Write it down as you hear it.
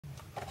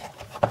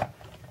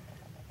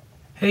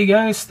Hey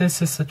guys,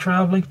 this is the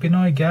Traveling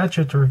Pinoy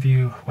Gadget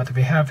Review. What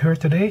we have here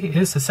today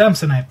is the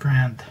Samsonite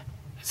brand.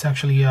 It's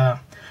actually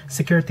a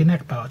security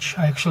neck pouch.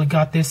 I actually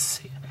got this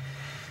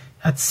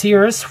at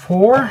Sears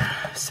for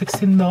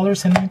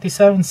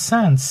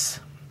 $16.97.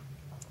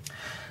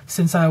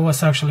 Since I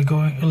was actually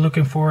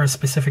looking for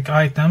specific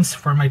items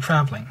for my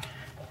traveling.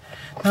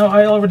 Now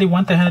I already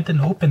went ahead and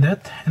opened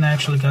it, and I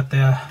actually got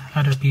the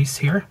other piece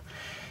here.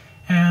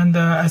 And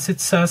as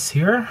it says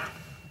here,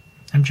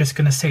 I'm just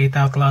gonna say it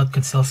out loud: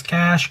 conceals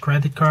cash,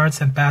 credit cards,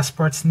 and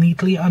passports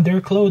neatly under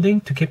your clothing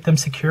to keep them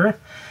secure.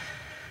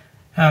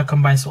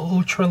 Combines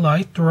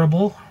ultra-light,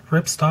 durable,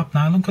 ripstop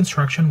nylon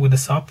construction with a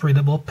soft,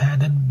 breathable,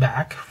 padded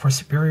back for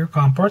superior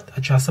comfort,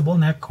 adjustable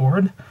neck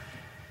cord,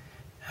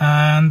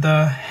 and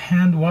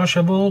hand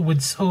washable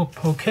with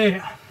soap. Okay.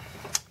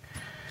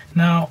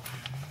 Now,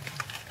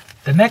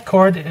 the neck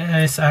cord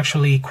is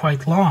actually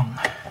quite long.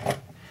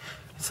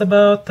 It's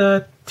about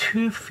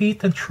 2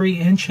 feet and 3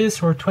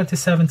 inches, or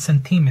 27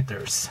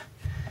 centimeters.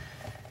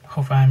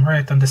 Hope I'm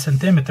right on the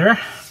centimeter.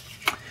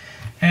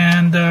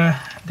 And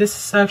this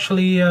is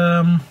actually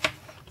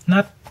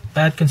not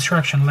bad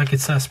construction, like it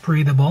says,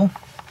 breathable.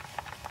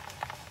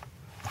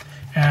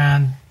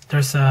 And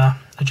there's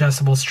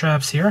adjustable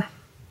straps here.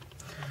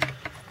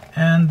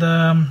 And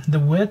the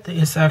width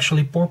is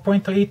actually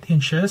 4.8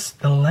 inches.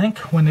 The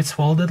length, when it's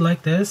folded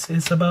like this,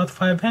 is about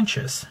 5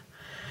 inches.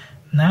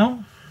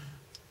 Now,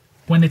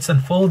 when it's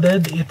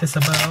unfolded, it is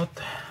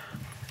about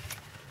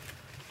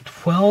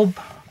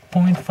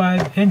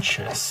 12.5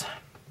 inches.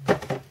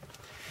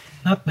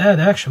 Not bad,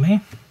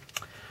 actually.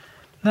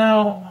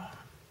 Now,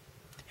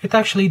 it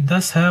actually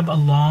does have a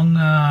long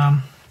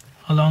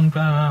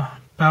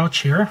pouch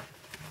here.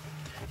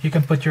 You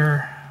can put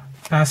your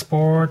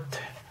passport,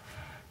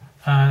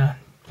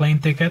 plane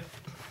ticket.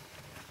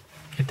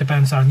 It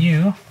depends on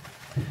you.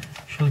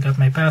 Actually got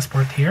my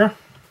passport here.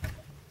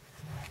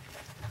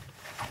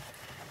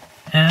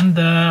 And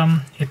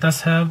it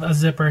does have a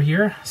zipper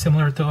here,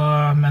 similar to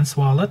a men's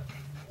wallet,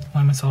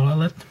 women's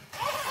wallet.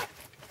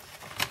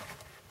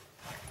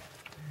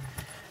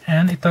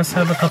 And it does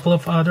have a couple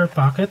of other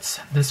pockets.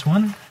 This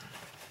one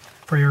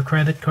for your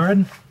credit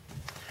card,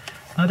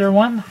 another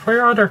one for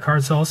your other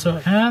cards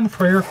also, and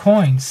for your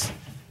coins.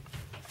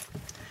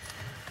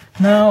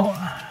 Now,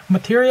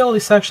 material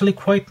is actually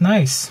quite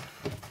nice.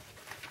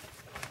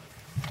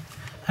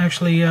 I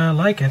actually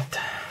like it.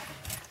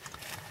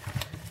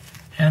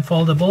 And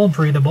foldable,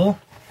 breathable,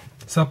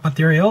 soft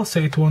material, so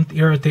it won't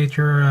irritate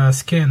your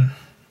skin.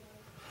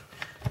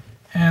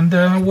 And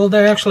will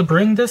they actually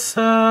bring this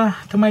to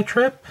my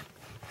trip?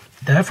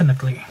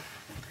 Definitely.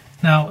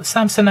 Now,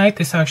 Samsonite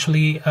is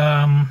actually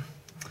a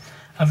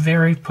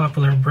very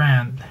popular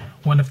brand.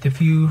 One of the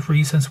few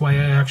reasons why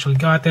I actually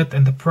got it,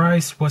 and the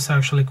price was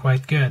actually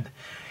quite good.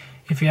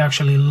 If you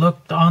actually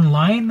looked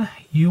online,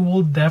 you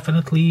will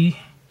definitely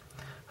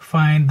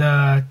find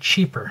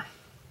cheaper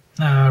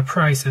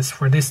prices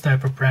for this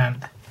type of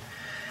brand.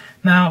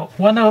 Now,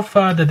 one of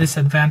the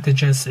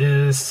disadvantages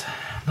is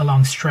the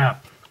long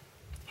strap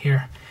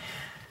here.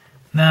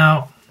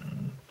 Now,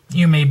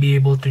 you may be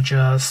able to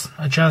just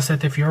adjust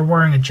it. If you're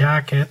wearing a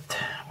jacket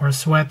or a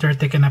sweater,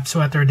 thick enough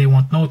sweater, they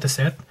won't notice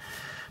it.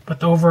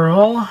 But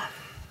overall,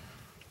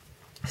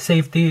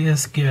 safety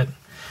is good.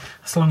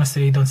 As long as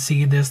they don't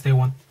see this, they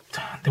won't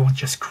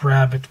just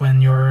grab it when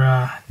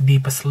you're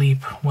deep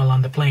asleep while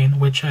on the plane,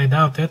 which I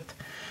doubt it.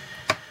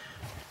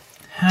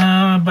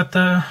 But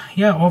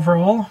yeah,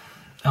 overall,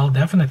 I'll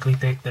definitely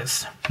take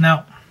this.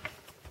 Now,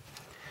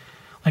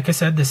 like I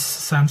said, this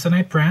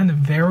Samsonite brand,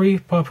 very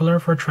popular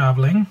for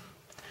traveling.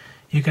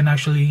 You can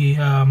actually, you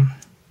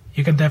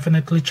can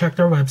definitely check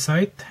their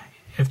website.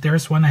 If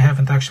there's one, I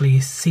haven't actually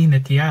seen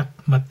it yet,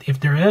 but if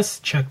there is,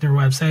 check their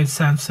website,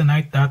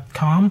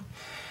 samsonite.com.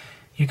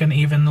 You can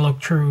even look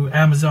through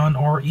Amazon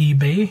or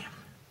eBay.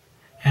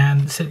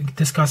 And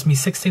this cost me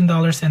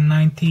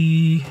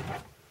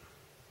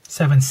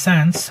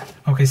 $16.97.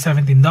 Okay,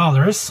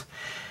 $17.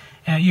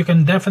 And you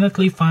can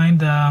definitely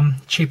find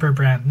cheaper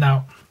brand.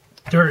 Now,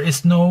 there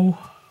is no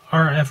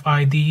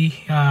RFID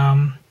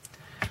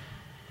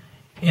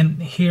in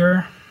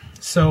here,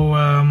 so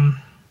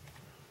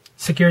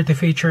security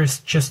feature is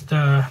just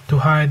to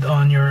hide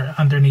on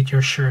underneath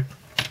your shirt.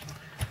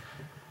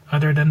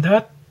 Other than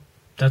that,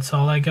 that's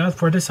all I got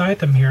for this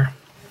item here.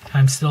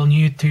 I'm still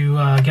new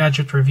to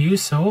gadget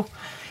reviews, so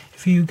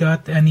if you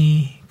got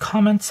any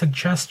comments,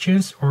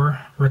 suggestions, or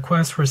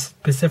requests for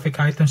specific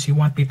items you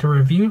want me to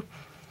review,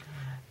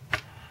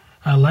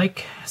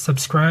 like,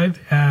 subscribe,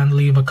 and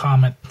leave a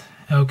comment.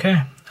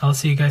 Okay, I'll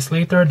see you guys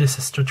later. This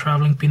is the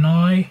Traveling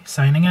Pinoy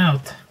signing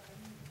out.